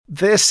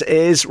This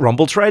is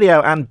Rombalds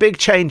Radio, and big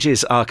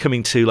changes are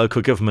coming to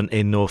local government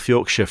in North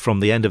Yorkshire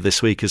from the end of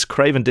this week as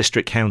Craven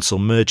District Council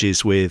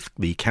merges with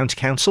the County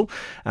Council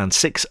and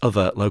 6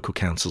 other local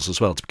councils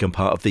as well to become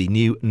part of the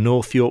new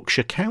North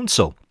Yorkshire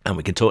Council. And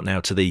we can talk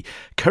now to the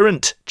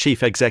current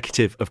Chief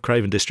Executive of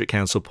Craven District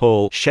Council,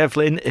 Paul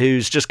Shevlin,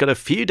 who's just got a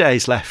few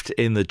days left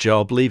in the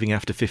job, leaving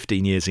after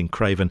 15 years in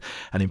Craven,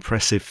 an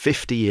impressive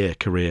 50-year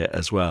career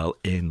as well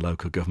in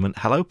local government.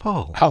 Hello,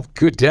 Paul. Oh,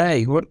 good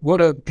day.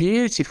 What a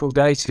beautiful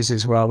day it is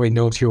as well in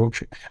North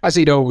Yorkshire, as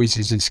it always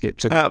is in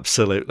Skipton.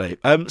 Absolutely.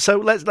 So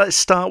let's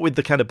start with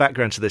the kind of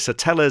background to this. So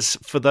tell us,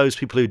 for those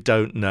people who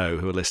don't know,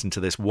 who are listening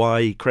to this,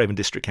 why Craven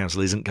District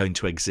Council isn't going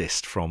to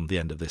exist from the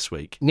end of this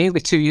week.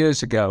 Nearly 2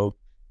 years ago,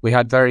 we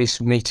had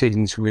various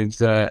meetings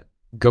with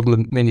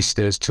government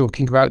ministers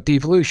talking about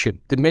devolution.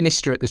 The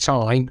minister at the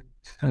time,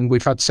 and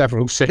we've had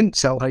several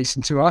since, I'll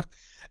hasten to add,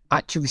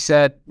 actually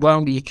said,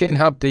 well, you can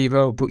have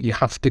devo, but you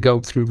have to go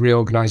through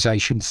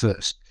reorganisation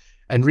first.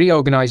 And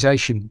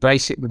reorganisation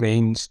basically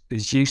means,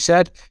 as you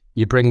said,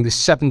 you bring the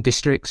 7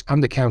 districts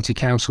and the county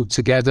council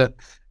together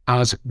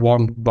as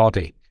one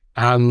body.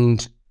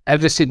 And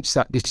ever since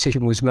that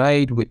decision was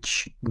made,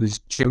 which was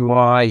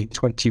July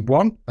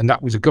 21, and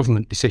that was a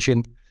government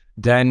decision,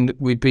 then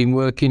we've been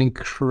working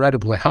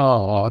incredibly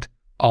hard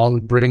on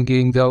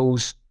bringing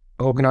those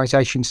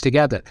organisations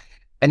together.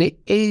 And it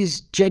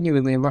is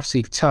genuinely a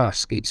massive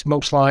task. It's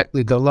most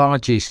likely the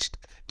largest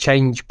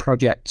change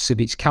projects of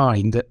its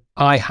kind that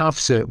I have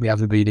certainly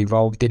ever been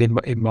involved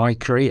in my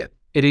career.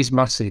 It is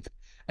massive.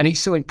 And it's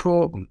so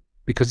important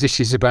because this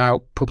is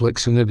about public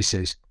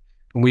services.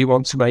 And we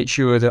want to make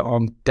sure that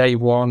on day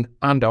one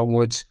and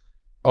onwards,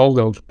 all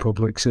those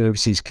public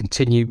services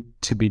continue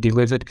to be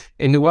delivered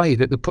in the way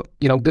that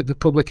the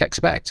public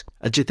expect.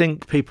 Do you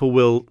think people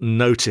will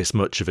notice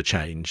much of a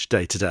change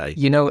day to day?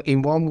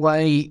 In one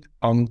way,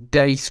 on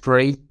day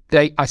 3,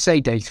 I say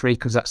day 3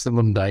 because that's the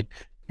Monday.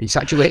 It's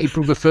actually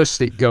April the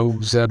 1st it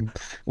goes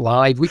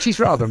live, which is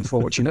rather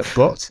unfortunate.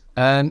 But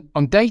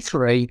on day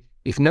 3,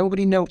 if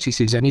nobody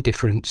notices any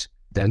difference,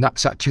 then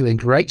that's actually a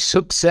great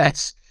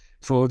success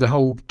for the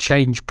whole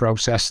change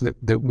process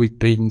that we've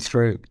been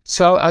through.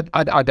 So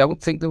I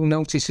don't think they'll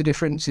notice a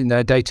difference in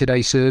their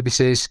day-to-day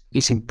services.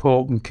 It's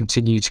important to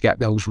continue to get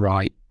those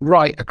right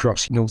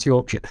across North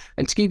Yorkshire.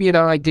 And to give you an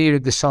idea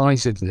of the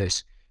size of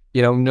this,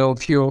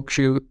 North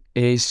Yorkshire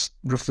is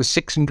roughly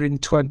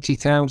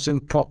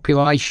 620,000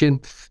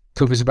 population,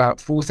 covers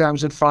about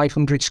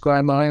 4,500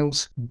 square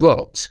miles,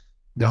 but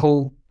the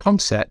whole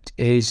concept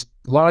is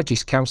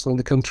largest council in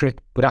the country,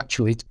 but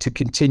actually to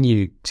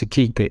continue to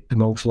keep it the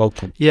most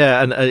local.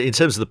 Yeah, and in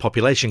terms of the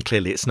population,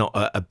 clearly it's not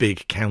a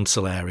big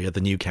council area, the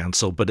new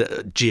council,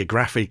 but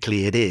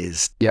geographically it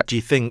is. Yeah. Do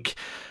you think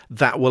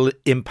that will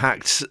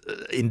impact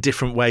in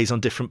different ways on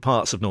different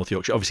parts of North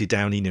Yorkshire? Obviously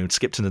down,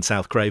 Skipton and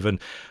South Craven,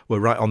 we're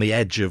right on the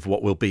edge of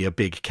what will be a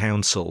big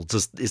council.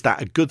 Is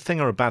that a good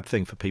thing or a bad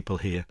thing for people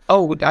here?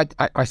 Oh,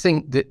 I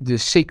think that the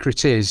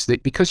secret is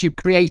that because you're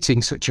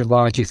creating such a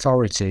large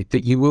authority,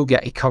 that you will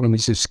get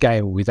economies of scale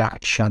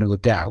without a shadow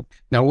of doubt.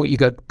 Now, what you've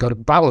got to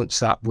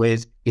balance that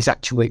with is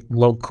actually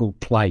local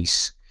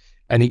place.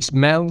 And it's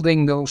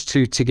melding those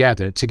two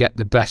together to get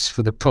the best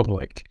for the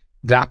public.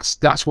 That's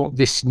what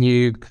this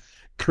new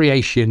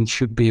creation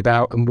should be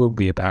about and will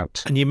be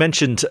about. And you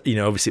mentioned,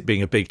 obviously it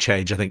being a big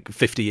change. I think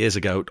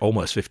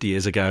almost 50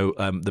 years ago,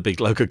 the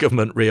big local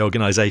government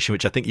reorganisation,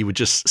 which I think you were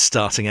just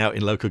starting out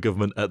in local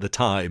government at the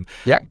time.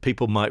 Yeah.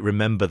 People might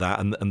remember that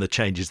and the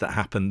changes that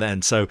happened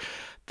then. So,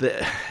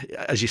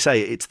 as you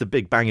say, it's the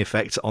big bang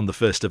effect on the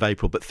 1st of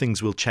April, but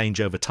things will change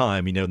over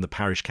time, and the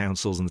parish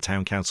councils and the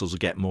town councils will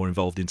get more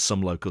involved in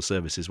some local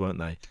services, won't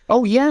they?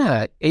 Oh,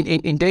 yeah,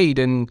 indeed.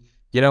 And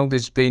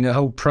there's been a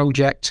whole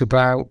project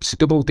about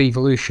double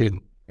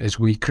devolution, as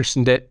we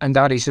christened it, and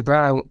that is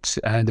about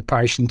the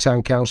parish and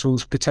town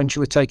councils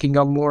potentially taking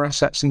on more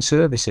assets and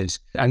services.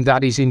 And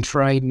that is in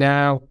train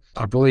now.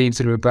 I believe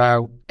there are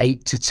about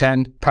 8 to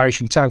 10 parish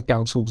and town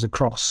councils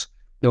across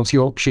North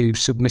Yorkshire who've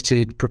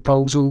submitted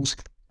proposals,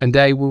 and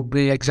they will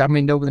be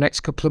examined over the next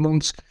couple of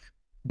months.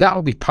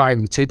 That'll be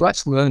piloted.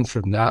 Let's learn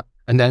from that.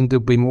 And then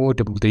there'll be more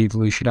double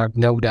devolution, I've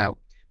no doubt.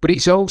 But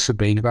it's also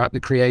been about the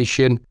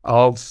creation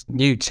of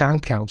new town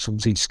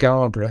councils in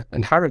Scarborough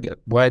and Harrogate,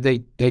 where they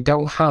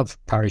don't have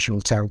parish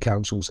or town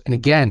councils. And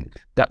again,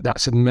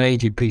 that's a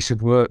major piece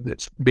of work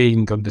that's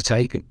being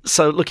undertaken.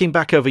 So looking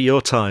back over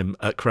your time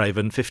at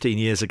Craven, 15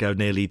 years ago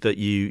nearly, that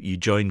you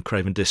joined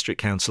Craven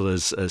District Council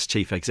as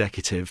Chief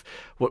Executive,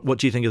 what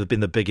do you think have been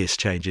the biggest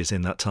changes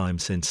in that time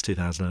since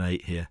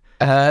 2008 here?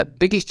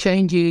 Biggest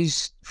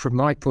changes, from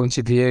my point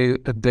of view,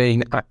 have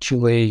been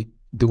actually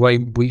the way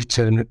we've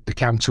turned the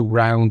council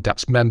round.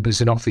 That's members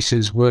and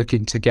officers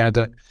working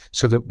together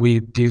so that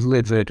we've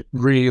delivered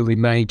really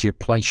major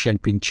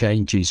place-shaping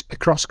changes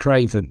across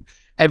Craven.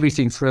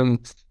 Everything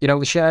from,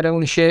 the shared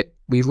ownership.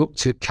 We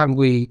looked at, can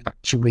we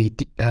actually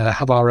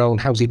have our own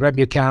housing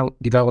revenue account,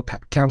 develop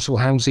council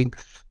housing,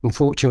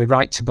 unfortunately,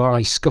 right to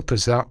buy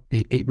scuppers that.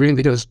 It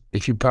really does,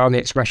 if you pardon the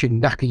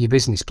expression, knacker your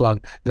business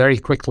plan very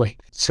quickly.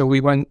 So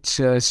we went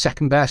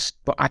second best,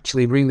 but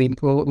actually really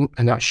important,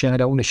 and that's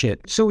shared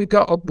ownership. So we've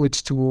got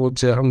upwards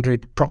towards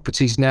 100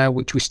 properties now,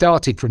 which we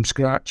started from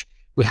scratch.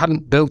 We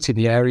hadn't built in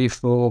the area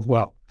for,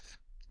 well,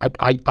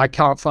 I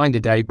can't find a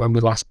date when we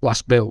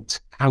last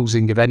built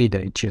housing of any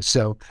nature.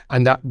 So,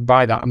 and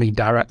by that I mean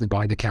directly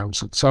by the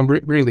council. So I'm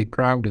really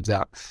proud of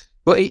that.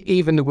 But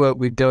even the work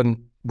we've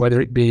done,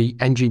 whether it be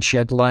Engine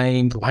Shed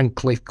Lane,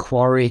 Landcliffe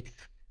Quarry,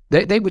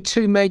 they were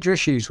two major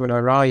issues when I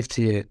arrived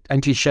here.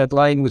 Engine Shed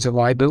Lane was a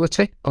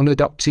liability,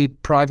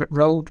 unadopted private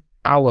road,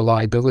 our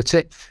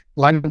liability.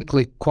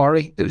 Landcliffe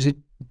Quarry, it was a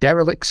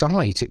derelict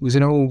site. It was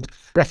an old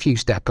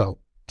refuse depot.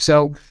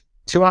 So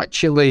to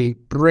actually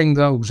bring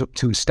those up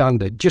to a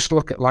standard, just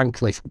look at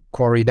Landcliffe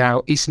Quarry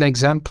now. It's an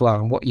exemplar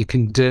on what you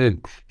can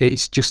do.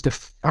 It's just a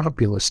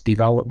fabulous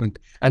development.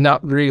 And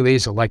that really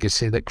is a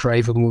legacy that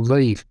Craven will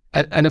leave.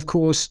 And of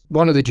course,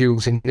 one of the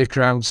jewels in the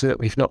crown,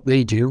 certainly if not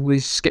the jewel,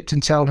 is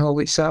Skipton Town Hall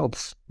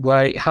itself,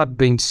 where it had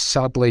been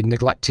sadly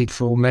neglected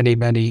for many,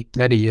 many,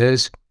 many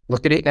years.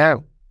 Look at it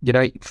now. You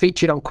know, it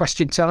featured on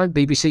Question Time,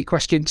 BBC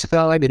Question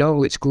Time in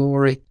all its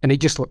glory. And it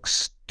just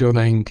looks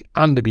stunning.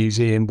 And the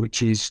museum,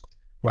 which is,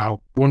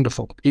 wow,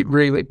 wonderful. It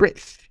really,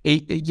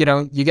 you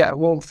know, you get a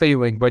warm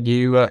feeling when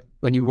you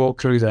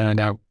walk through there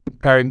now,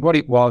 comparing what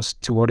it was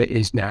to what it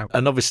is now.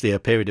 And obviously a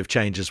period of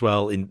change as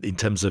well in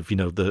terms of, you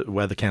know,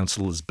 where the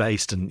council is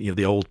based, and, you know,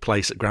 the old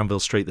place at Granville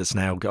Street that's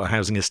now got a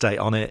housing estate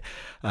on it,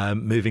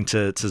 moving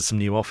to some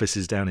new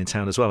offices down in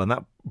town as well. And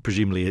that,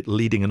 presumably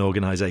leading an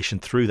organisation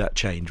through that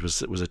change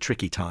was a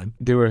tricky time.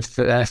 There were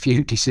a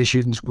few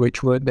decisions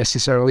which weren't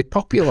necessarily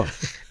popular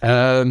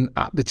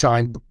at the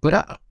time,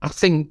 but I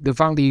think the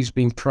value's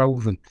been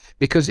proven,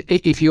 because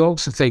if you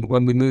also think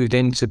when we moved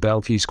into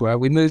Bellevue Square,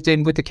 we moved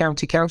in with the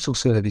county council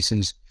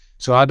services.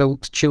 So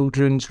adults,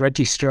 children's,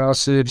 registrar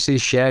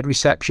services, shared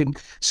reception.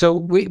 So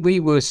we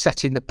were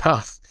setting the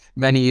path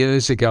many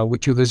years ago,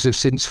 which others have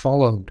since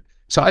followed.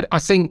 So I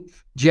think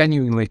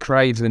genuinely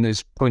Craven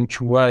has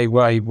punched way,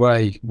 way,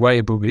 way, way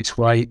above its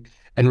weight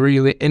and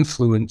really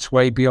influenced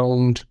way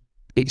beyond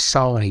its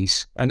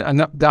size. And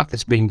that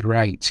has been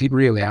great. It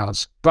really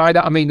has. By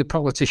that, I mean the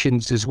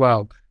politicians as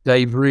well.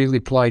 They've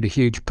really played a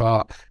huge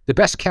part. The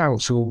best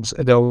councils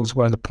are those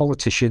where the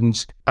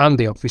politicians and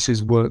the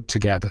officers work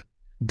together.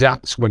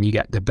 That's when you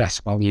get the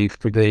best value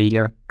for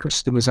the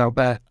customers out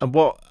there. And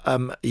what are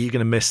you going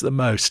to miss the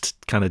most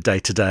kind of day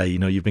to day? You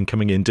know, you've been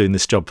coming in doing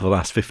this job for the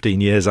last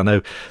 15 years. I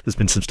know there's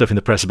been some stuff in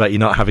the press about you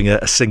not having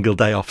a single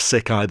day off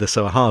sick either,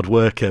 so a hard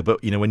worker.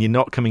 But, you know, when you're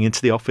not coming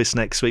into the office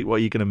next week, what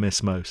are you going to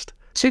miss most?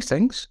 Two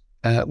things.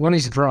 One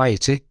is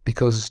variety,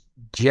 because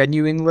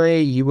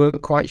genuinely you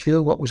weren't quite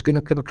sure what was going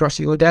to come across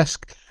your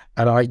desk.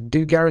 And I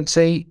do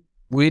guarantee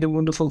weird and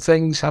wonderful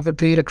things have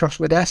appeared across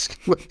my desk,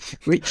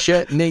 which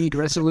need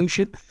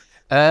resolution.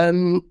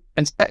 And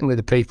secondly,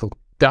 the people.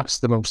 That's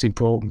the most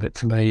important bit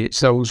for me. It's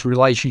those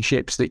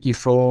relationships that you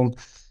form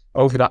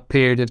over that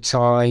period of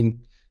time.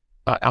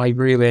 I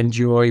really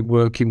enjoy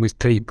working with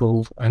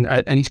people, and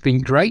it's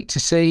been great to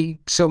see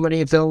so many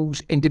of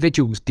those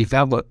individuals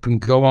develop and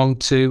go on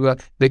to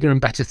bigger and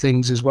better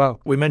things as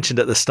well. We mentioned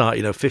at the start,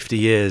 50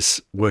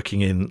 years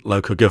working in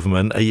local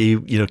government. Are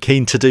you,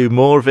 keen to do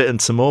more of it and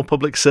some more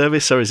public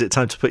service, or is it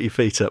time to put your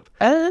feet up?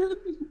 I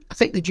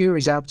think the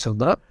jury's out on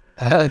that.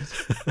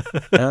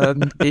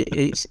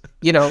 It's,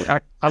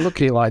 I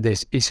look at it like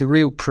this. It's a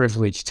real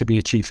privilege to be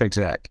a chief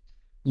exec.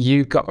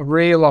 You've got a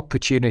real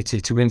opportunity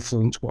to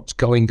influence what's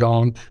going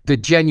on, the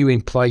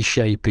genuine place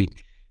shaping,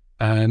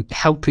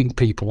 helping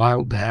people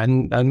out there.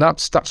 And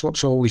that's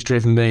what's always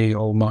driven me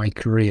all my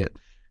career.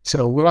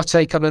 So will I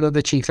take on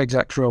another chief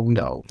exec role?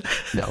 No.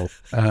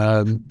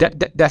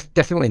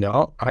 Definitely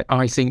not.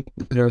 I think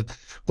there are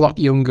a lot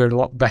younger, a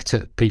lot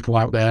better people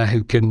out there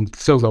who can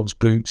fill those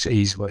boots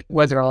easily.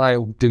 Whether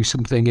I'll do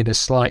something in a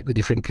slightly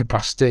different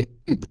capacity.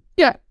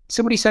 Yeah.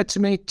 Somebody said to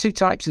me, 2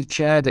 types of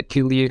chair that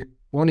kill you.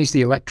 One is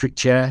the electric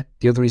chair,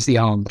 the other is the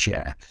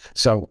armchair.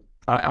 So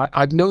I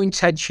have no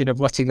intention of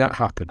letting that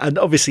happen. And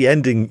obviously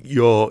ending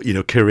your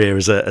career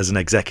as an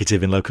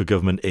executive in local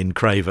government in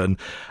Craven,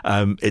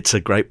 it's a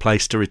great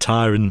place to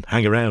retire and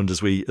hang around,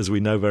 as we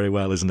know very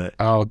well, isn't it?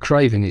 Oh,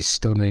 Craven is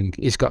stunning.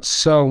 It's got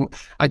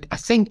I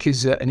think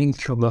as an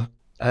incomer,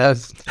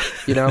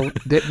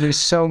 there's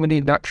so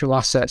many natural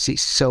assets.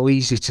 It's so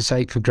easy to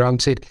take for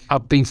granted.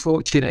 I've been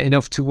fortunate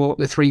enough to walk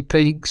the 3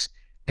 peaks.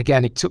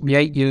 Again, it took me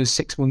 8 years,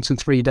 6 months and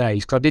 3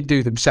 days, because I did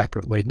do them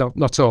separately,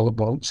 not all at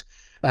once.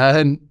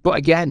 But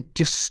again,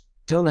 just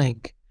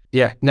stunning.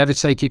 Yeah, never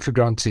take it for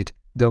granted,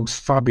 those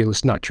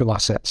fabulous natural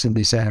assets in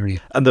this area.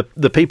 And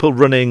the people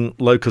running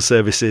local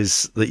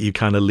services that you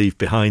kind of leave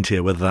behind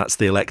here, whether that's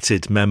the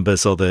elected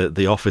members or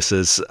the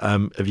officers,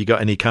 have you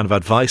got any kind of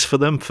advice for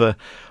them for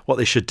what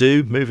they should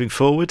do moving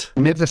forward?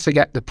 Never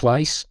forget the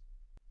place.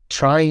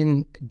 Try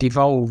and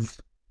devolve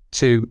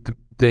to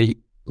the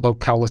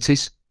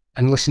localities.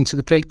 and listen to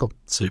the people.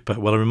 Super.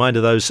 Well, a reminder,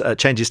 those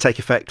changes take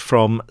effect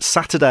from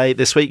Saturday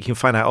this week. You can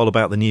find out all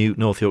about the new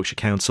North Yorkshire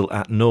Council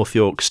at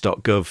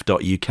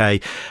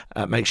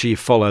northyorks.gov.uk. Make sure you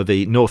follow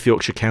the North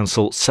Yorkshire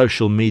Council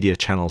social media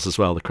channels as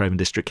well. The Craven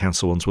District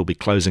Council ones will be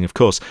closing. Of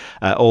course,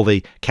 all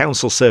the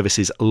council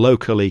services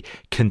locally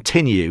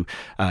continue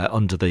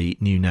under the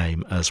new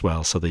name as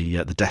well. So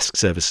the desk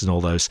services and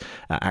all those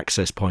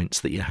access points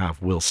that you have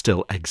will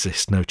still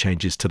exist. No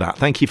changes to that.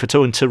 Thank you for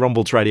talking to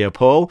Rombalds Radio,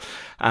 Paul,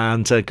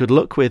 and good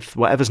luck with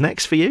whatever's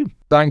next for you.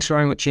 Thanks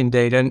very much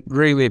indeed, and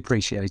really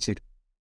appreciated.